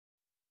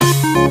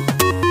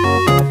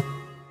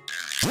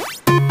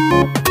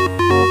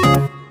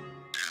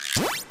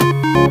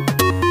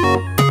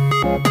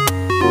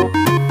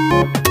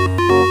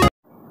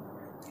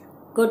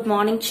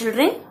morning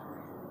children.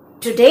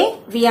 Today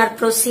we are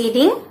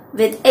proceeding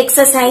with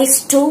exercise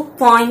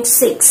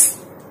 2.6.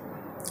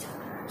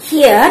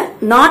 Here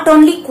not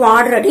only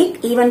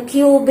quadratic, even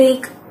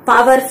cubic,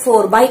 power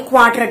 4 by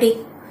quadratic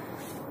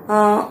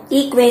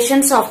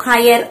equations of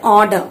higher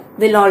order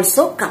will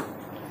also come.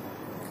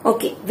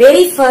 Okay,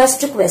 very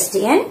first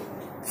question.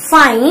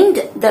 Find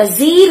the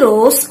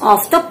zeros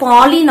of the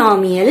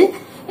polynomial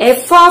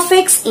f of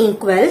x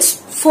equals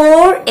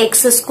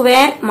 4x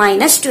square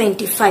minus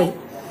 25.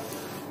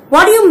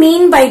 What do you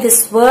mean by this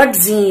word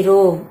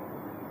zero?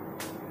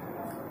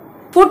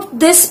 Put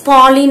this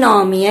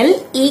polynomial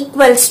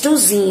equals to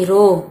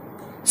 0.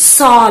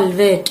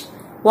 Solve it.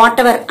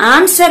 Whatever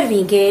answer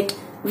we get,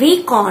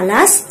 we call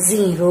as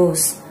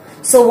zeros.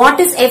 So what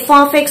is f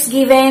of x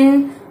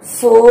given?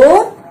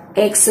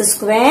 4x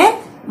square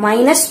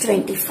minus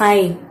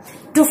 25.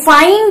 To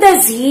find the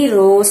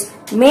zeros,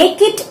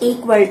 make it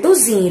equal to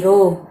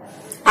 0.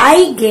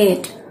 I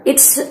get,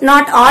 it's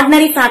not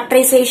ordinary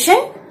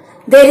factorization.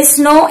 There is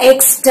no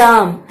x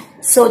term.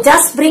 So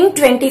just bring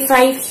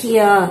 25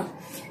 here.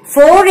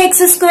 4x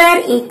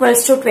square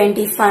equals to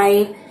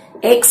 25.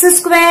 X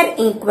square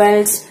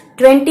equals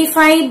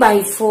 25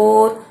 by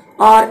 4,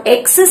 or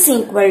x is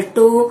equal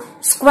to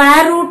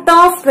square root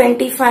of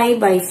 25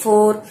 by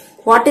 4.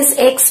 What is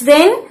x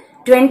then?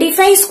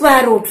 25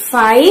 square root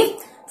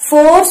 5,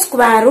 4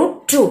 square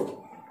root 2.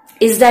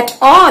 Is that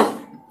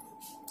all?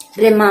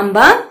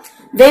 Remember,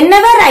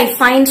 whenever I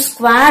find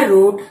square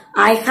root,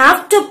 I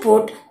have to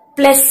put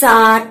plus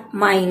or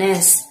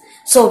minus.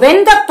 So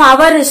when the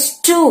power is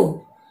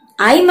 2,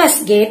 I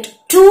must get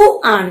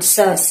 2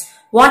 answers.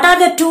 What are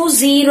the 2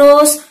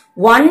 zeros?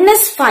 One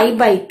is 5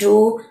 by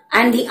 2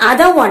 and the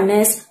other one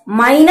is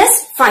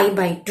minus 5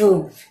 by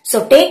 2.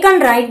 So take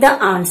and write the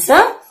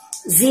answer.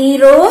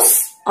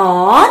 Zeros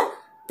are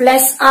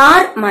plus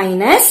or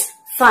minus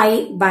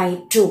 5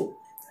 by 2.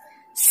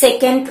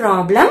 Second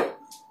problem.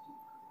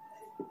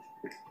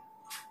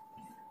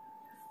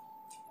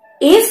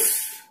 If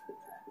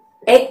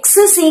x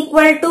is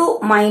equal to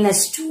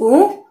minus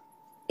 2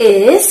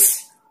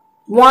 is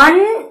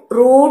 1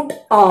 root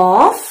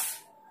of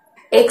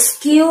x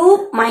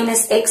cube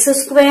minus x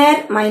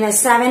square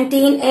minus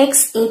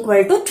 17x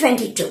equal to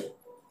 22.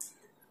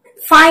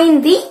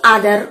 Find the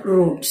other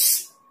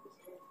roots.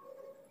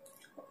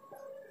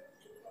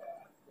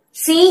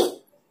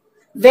 See,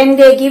 when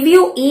they give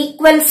you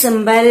equal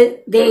symbol,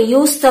 they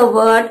use the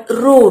word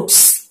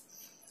roots.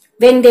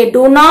 When they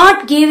do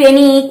not give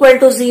any equal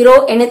to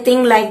 0,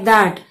 anything like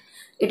that,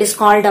 it is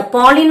called a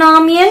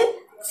polynomial,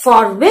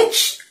 for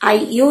which I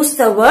use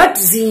the word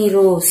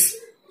zeros.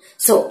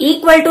 So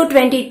equal to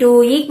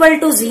 22, equal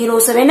to 0.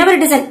 So whenever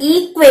it is an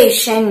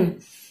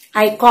equation,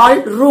 I call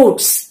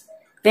roots.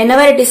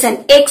 Whenever it is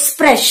an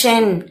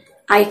expression,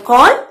 I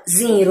call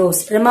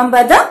zeros.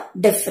 Remember the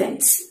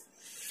difference.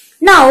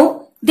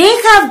 Now they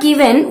have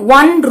given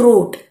one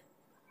root.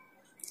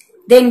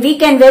 Then we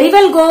can very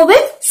well go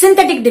with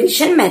synthetic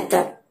division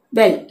method.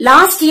 Well,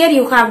 last year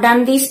you have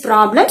done these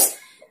problems.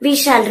 We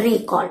shall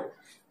recall.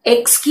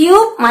 X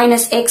cube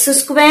minus x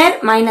square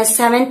minus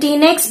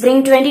 17x,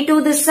 bring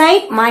 22 this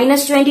side,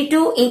 minus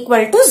 22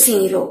 equal to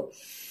 0.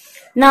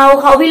 Now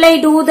how will I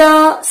do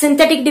the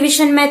synthetic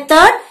division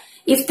method?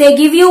 If they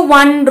give you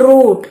one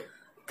root,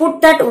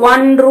 put that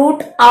one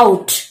root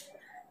out.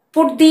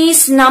 Put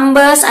these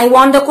numbers, I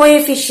want the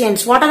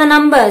coefficients. What are the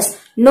numbers?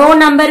 No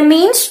number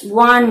means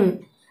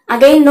 1.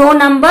 Again no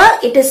number,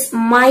 it is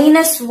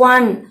minus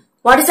 1.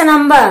 What is the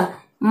number?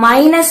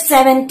 Minus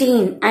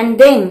 17 and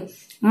then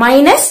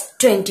minus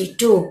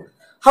 22.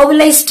 How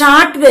will I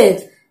start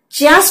with?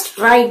 Just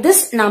write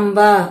this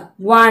number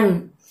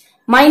 1.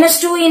 Minus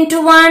 2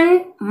 into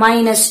 1,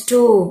 minus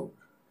 2.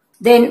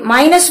 Then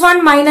minus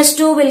 1 minus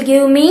 2 will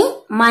give me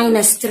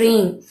minus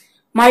 3.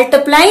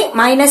 Multiply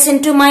minus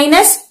into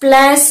minus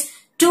plus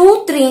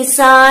 2 3s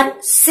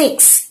are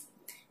 6.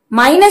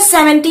 Minus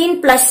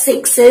 17 plus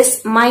 6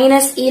 is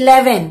minus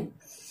 11.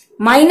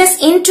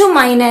 Minus into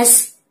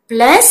minus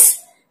plus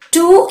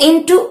 2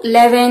 into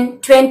 11,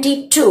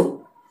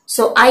 22.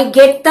 So I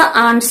get the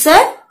answer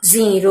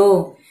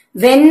 0.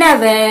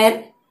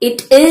 Whenever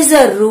it is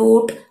a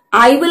root,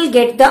 I will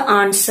get the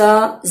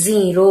answer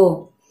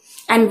 0.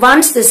 And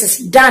once this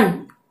is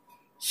done,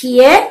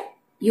 here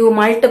you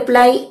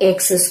multiply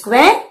x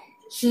square,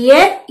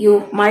 here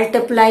you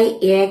multiply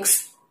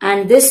x,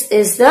 and this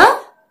is the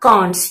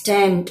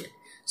constant.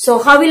 So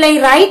how will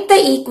I write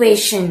the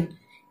equation?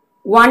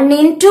 1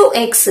 into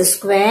x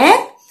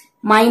square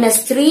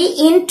minus 3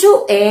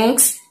 into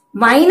x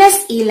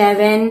minus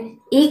 11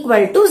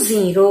 equal to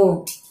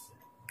 0.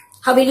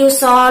 How will you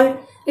solve?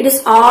 It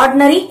is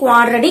ordinary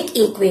quadratic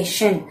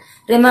equation.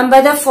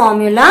 Remember the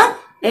formula.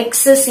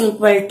 X is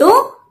equal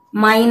to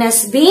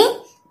minus b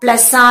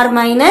plus or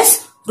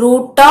minus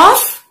root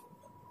of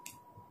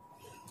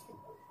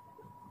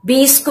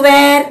b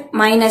square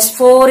minus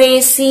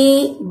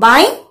 4ac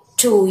by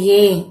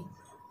 2a.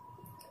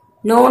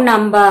 No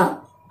number.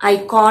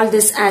 I call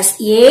this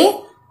as a.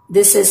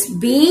 This is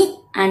b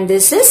and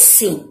this is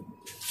c.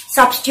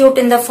 Substitute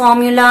in the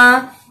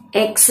formula.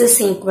 x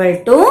is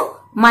equal to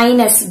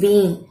minus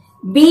b.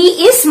 b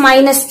is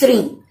minus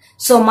 3.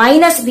 So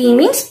minus b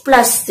means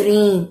plus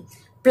 3.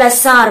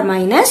 Plus or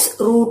minus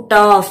root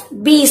of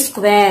b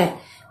square.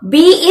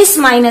 b is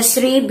minus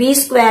 3. b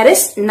square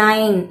is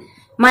 9.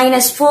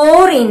 Minus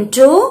 4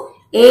 into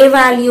a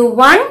value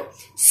 1.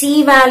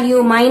 C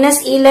value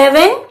minus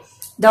 11.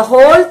 The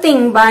whole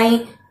thing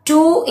by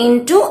 2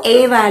 into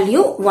a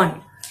value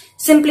 1.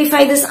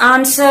 Simplify this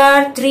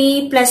answer.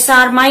 3 plus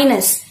or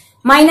minus.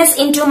 Minus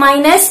into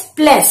minus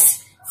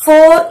plus.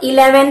 4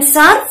 11s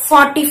are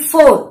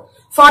 44.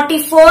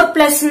 44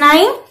 plus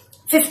 9,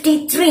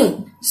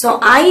 53. So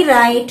I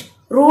write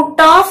root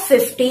of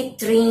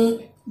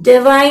 53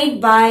 divide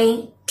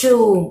by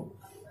 2.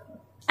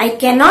 I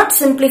cannot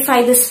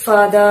simplify this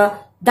further.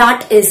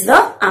 That is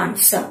the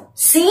answer.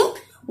 See,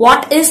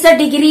 what is the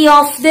degree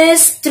of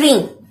this?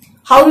 3.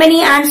 How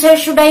many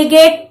answers should I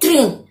get?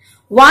 3.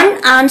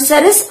 One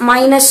answer is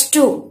minus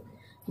 2.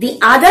 The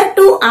other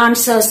two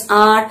answers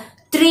are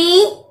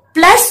 3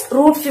 plus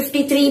root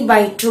 53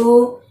 by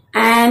 2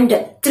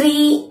 and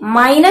 3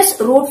 minus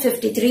root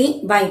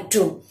 53 by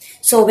 2.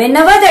 So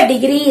whenever the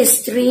degree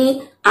is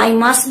 3, I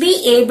must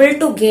be able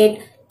to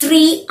get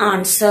 3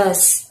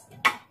 answers.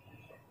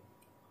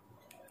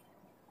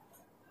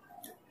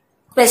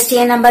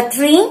 Question number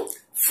 3.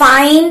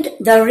 Find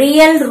the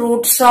real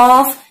roots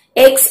of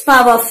x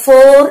power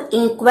 4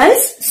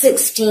 equals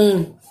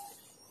 16.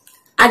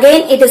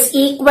 Again it is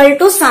equal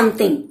to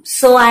something.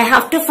 So I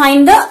have to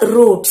find the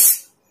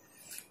roots.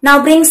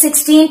 Now bring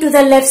 16 to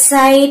the left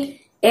side.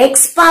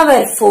 X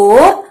power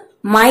 4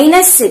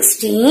 minus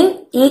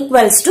 16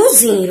 equals to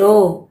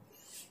 0.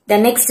 The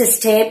next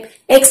step,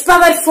 x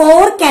power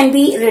 4 can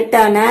be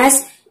written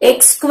as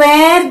x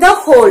square the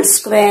whole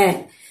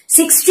square.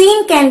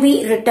 16 can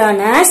be written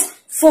as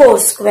 4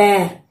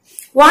 square.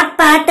 What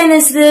pattern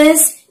is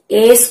this?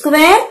 A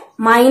square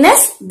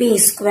minus b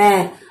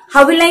square.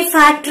 How will I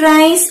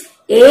factorize?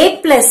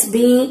 A plus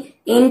b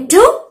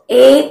into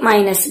a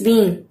minus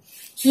b.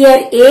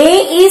 Here a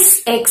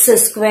is x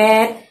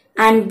square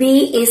and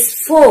b is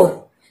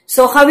 4.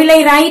 So how will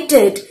I write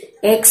it?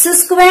 X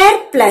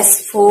square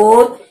plus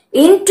 4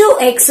 into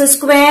x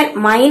square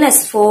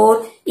minus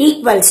 4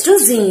 equals to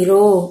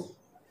 0.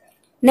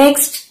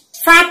 Next,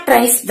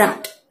 factorize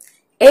that.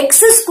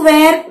 X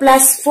square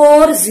plus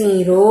 4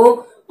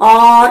 0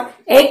 or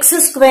x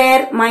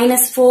square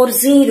minus 4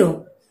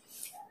 0.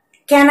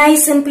 Can I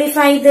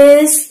simplify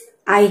this?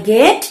 I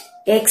get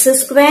x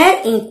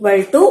square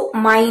equal to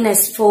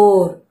minus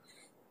 4.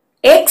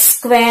 X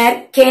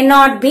square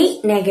cannot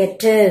be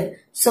negative.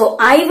 So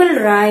I will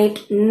write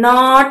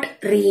not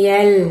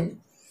real.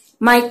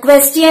 My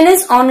question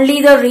is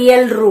only the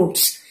real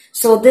roots.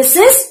 So this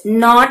is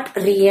not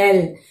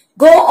real.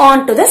 Go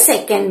on to the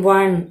second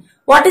one.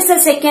 What is the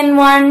second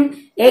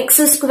one? X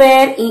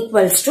square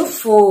equals to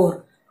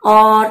 4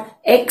 or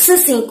x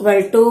is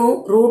equal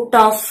to root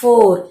of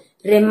 4.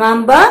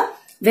 Remember,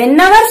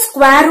 whenever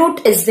square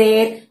root is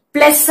there,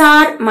 plus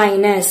or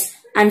minus,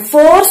 and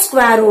 4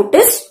 square root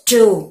is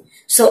 2.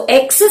 So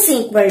x is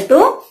equal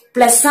to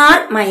plus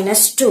or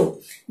minus 2.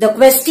 The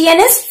question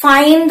is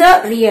find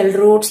the real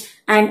roots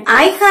and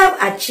I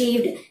have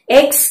achieved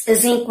x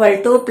is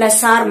equal to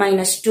plus or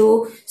minus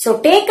 2. So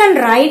take and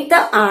write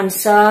the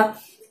answer.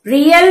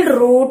 Real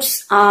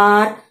roots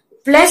are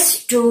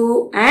plus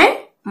 2 and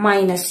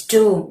minus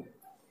 2.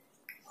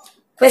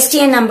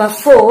 Question number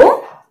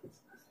 4.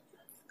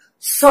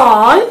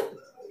 Solve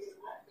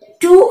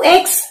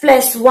 2x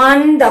plus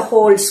 1 the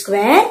whole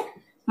square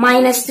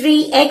minus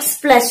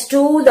 3x plus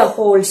 2 the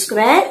whole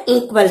square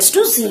equals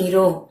to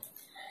 0.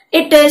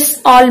 It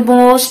is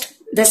almost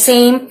the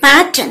same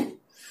pattern.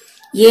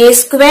 A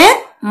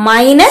square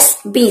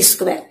minus b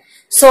square.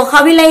 So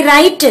how will I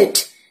write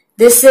it?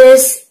 This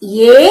is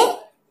a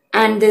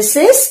and this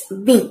is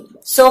b.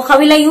 So how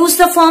will I use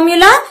the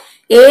formula?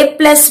 A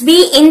plus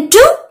b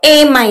into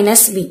a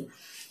minus b.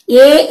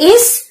 A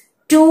is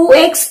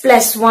 2x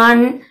plus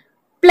 1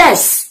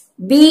 plus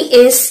b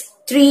is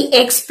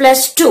 3x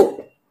plus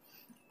 2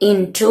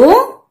 into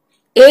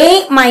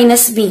a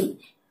minus b.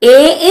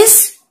 A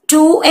is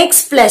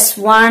 2x plus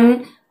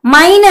 1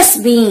 minus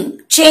b.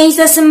 Change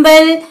the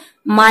symbol.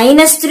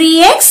 Minus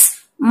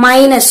 3x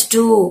minus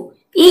 2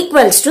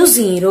 equals to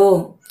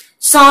 0.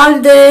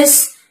 Solve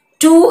this.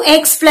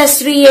 2x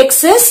plus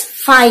 3x is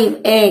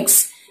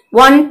 5x.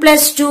 1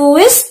 plus 2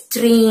 is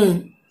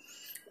 3.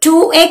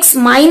 2x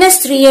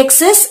minus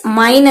 3x is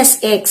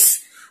minus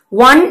x.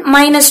 1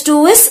 minus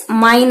 2 is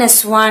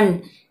minus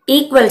 1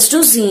 equals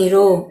to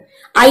 0.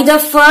 Either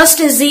first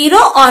is 0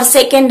 or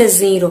second is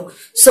 0.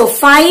 So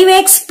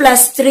 5x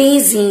plus 3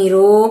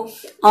 0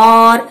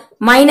 or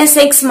minus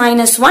x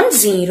minus 1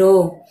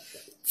 0.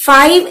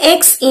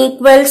 5x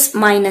equals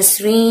minus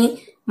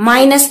 3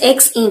 minus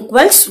x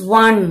equals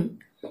 1.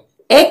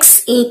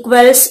 X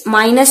equals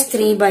minus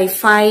 3 by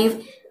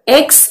 5.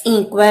 X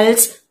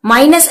equals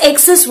minus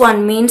x is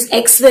 1 means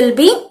x will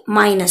be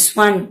minus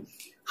 1.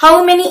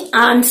 How many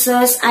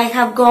answers I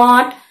have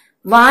got?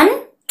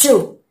 1,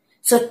 2.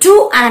 So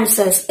 2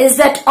 answers. Is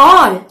that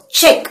all?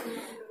 Check.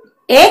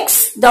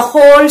 x the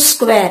whole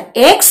square.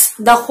 X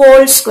the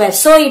whole square.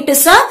 So it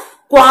is a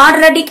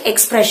quadratic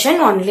expression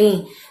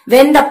only.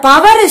 When the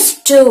power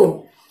is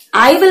 2,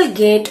 I will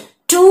get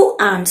 2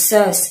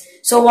 answers.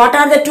 So what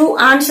are the 2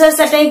 answers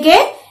that I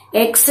get?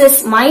 X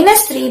is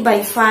minus 3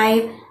 by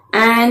 5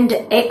 and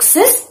x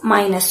is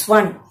minus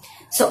 1.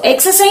 So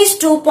exercise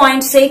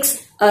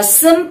 2.6, a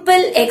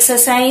simple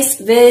exercise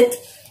with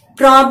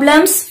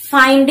problems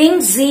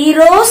finding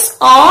zeros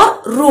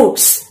or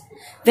roots.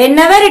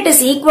 Whenever it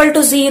is equal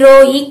to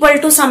 0, equal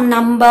to some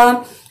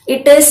number,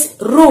 it is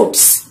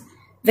roots.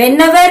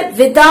 Whenever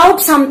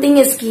without something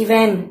is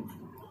given,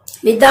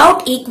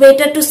 without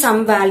equated to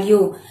some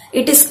value,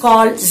 it is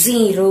called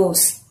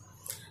zeros.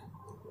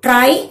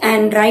 Try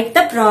and write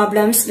the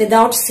problems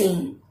without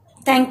seeing.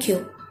 Thank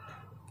you.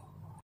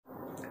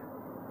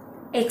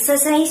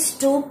 Exercise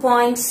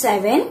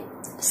 2.7,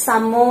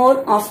 some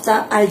more of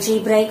the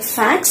algebraic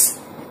facts.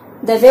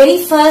 The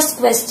very first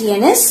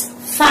question is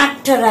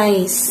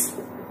factorize.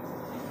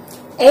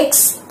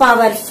 X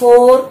power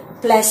 4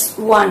 plus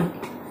 1.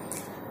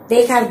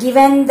 They have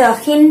given the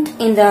hint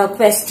in the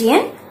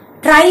question.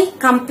 Try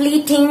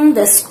completing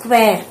the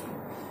square.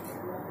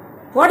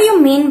 What do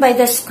you mean by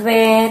the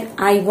square?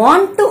 I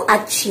want to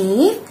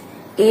achieve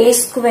a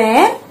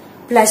square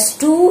plus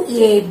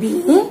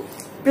 2ab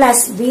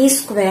plus b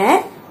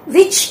square,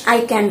 which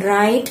I can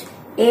write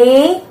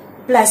a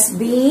plus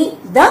b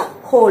the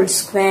whole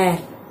square.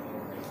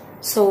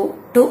 So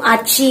to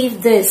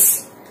achieve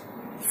this,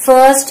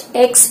 first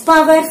x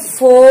power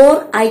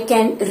 4 I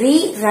can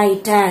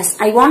rewrite as,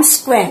 I want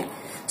square.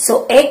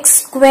 So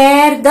x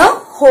square the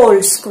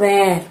whole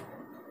square.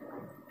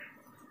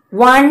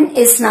 1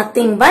 is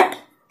nothing but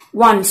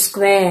 1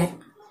 square.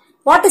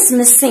 What is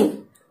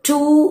missing?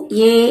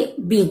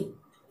 2ab.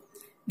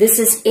 This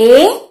is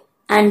a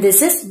and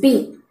this is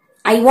b.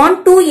 I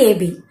want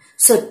 2ab.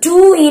 So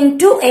 2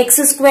 into x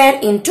square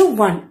into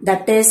 1.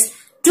 That is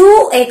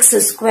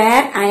 2x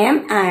square I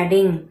am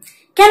adding.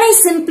 Can I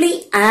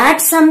simply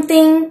add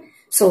something?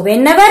 So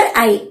whenever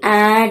I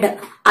add,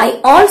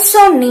 I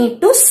also need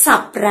to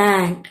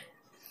subtract.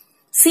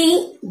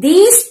 See,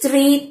 these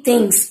 3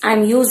 things I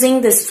am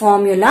using this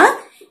formula.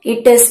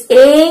 It is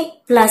a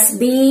plus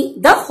b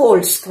the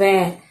whole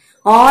square.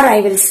 Or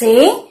I will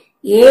say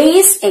a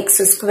is x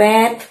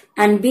square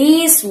and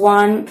b is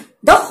 1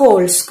 the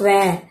whole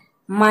square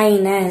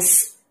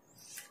minus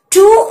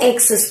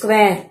 2x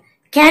square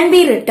can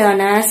be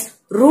written as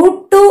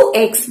root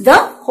 2x the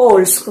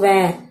whole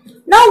square.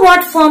 Now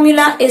what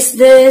formula is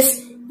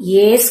this?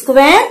 A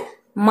square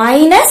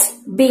minus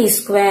b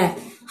square.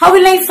 How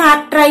will I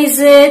factorize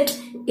it?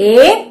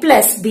 A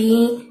plus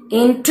b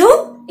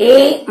into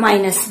a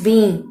minus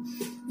b.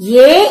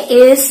 A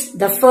is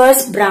the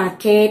first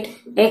bracket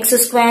x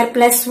square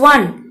plus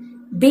 1.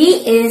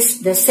 B is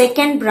the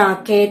second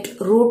bracket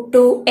root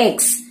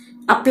 2x.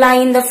 Apply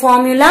in the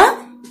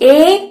formula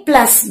a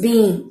plus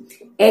b.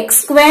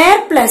 X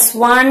square plus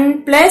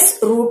 1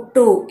 plus root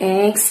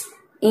 2x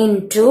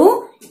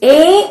into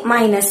a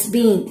minus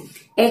b.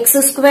 X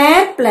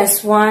square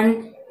plus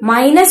 1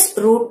 minus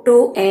root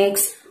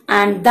 2x,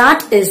 and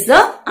that is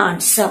the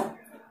answer.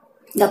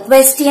 The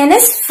question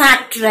is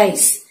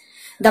factorize.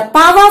 The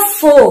power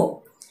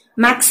 4.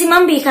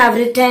 Maximum we have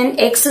written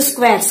x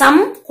square,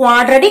 some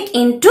quadratic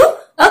into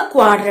a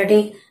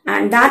quadratic,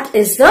 and that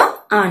is the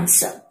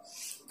answer.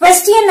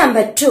 Question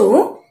number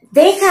 2.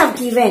 They have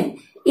given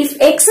if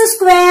x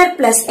square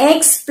plus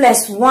x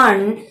plus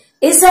 1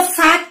 is a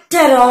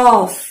factor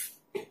of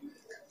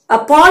a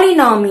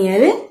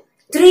polynomial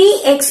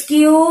 3x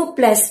cube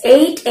plus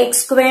 8x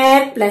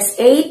square plus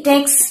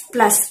 8x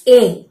plus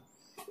a,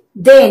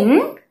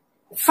 then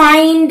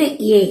find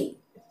a.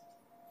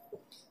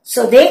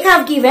 So they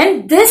have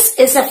given this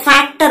is a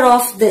factor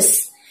of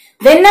this.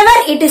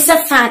 Whenever it is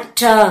a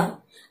factor,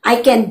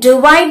 I can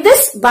divide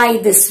this by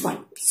this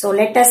one. So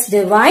let us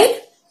divide.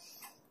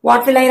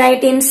 What will I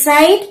write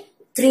inside?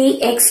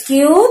 3x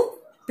cube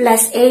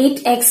plus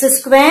 8x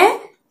square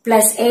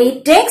plus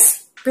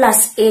 8x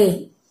plus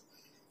a.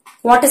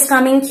 What is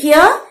coming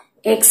here?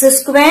 X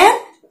square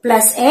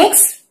plus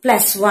x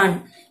plus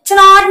 1. It's an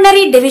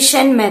ordinary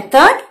division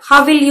method.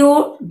 How will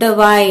you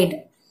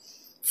divide?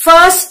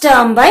 First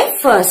term by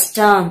first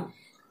term.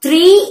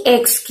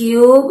 3x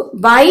cube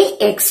by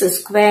x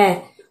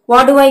square.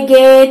 What do I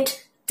get?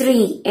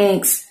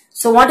 3x.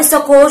 So what is the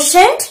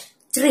quotient?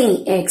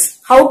 3x.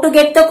 How to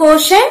get the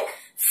quotient?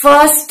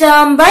 First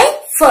term by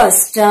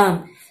first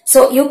term.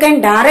 So you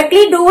can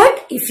directly do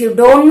it. If you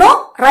don't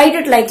know, write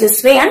it like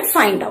this way and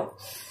find out.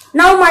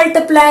 Now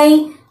multiply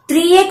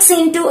 3x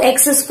into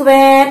x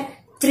square,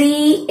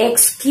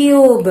 3x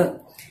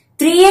cube.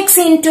 3x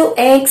into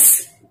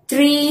x,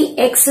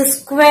 3x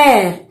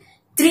square.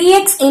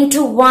 3x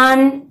into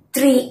 1,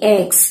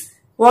 3x.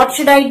 What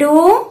should I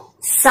do?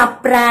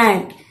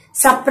 Subtract.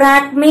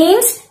 Subtract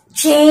means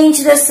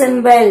change the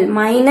symbol.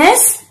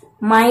 Minus,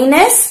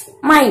 minus,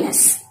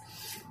 minus.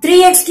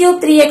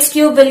 3x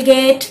cube will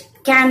get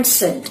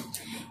cancelled.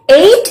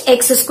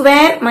 8x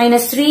square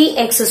minus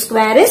 3x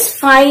square is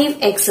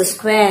 5x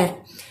square.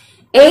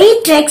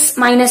 8x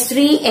minus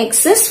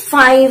 3x is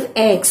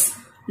 5x.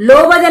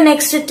 Lower the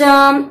next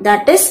term,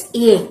 that is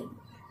a.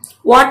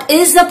 What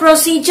is the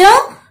procedure?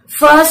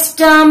 First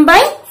term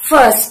by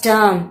first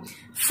term.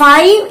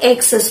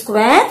 5x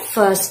square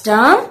first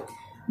term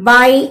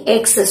by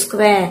x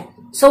square.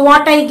 So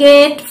what I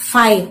get?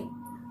 5.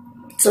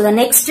 So the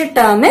next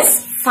term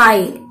is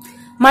 5.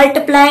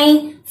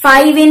 Multiply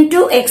 5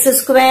 into x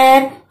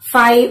square,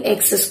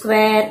 5x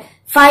square.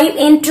 5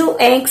 into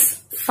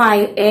x,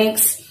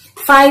 5x.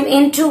 5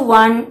 into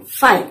 1,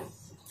 5.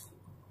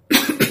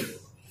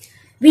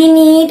 We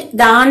need,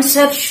 the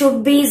answer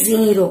should be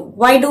 0.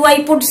 Why do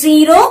I put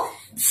 0?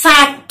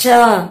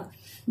 Factor.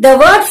 The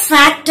word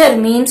factor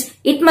means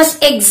it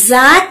must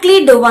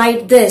exactly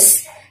divide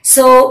this.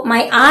 So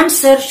my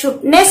answer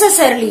should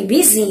necessarily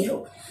be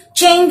 0.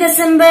 Change the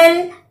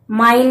symbol.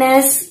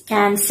 Minus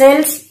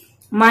cancels.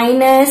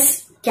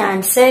 Minus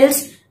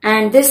cancels.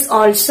 And this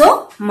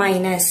also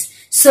minus.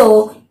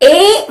 So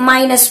a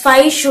minus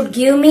 5 should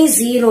give me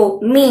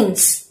 0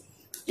 means.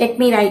 Let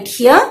me write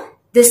here.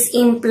 This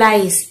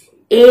implies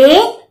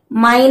a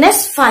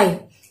minus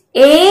 5.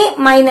 A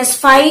minus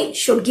 5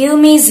 should give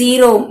me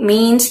 0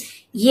 means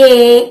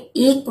a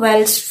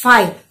equals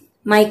 5.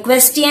 My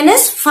question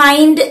is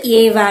find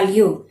a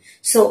value.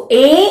 So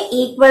a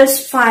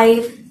equals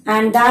 5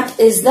 and that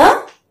is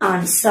the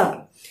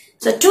answer.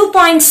 So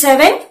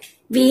 2.7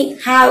 we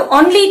have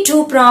only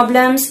 2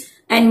 problems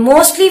and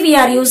mostly we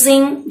are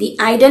using the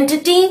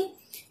identity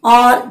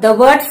or the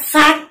word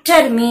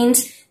factor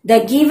means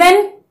the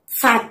given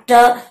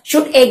factor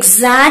should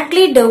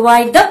exactly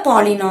divide the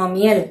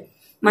polynomial.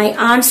 My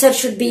answer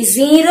should be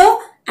 0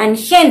 and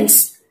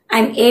hence I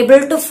am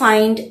able to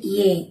find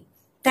a.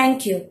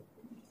 Thank you.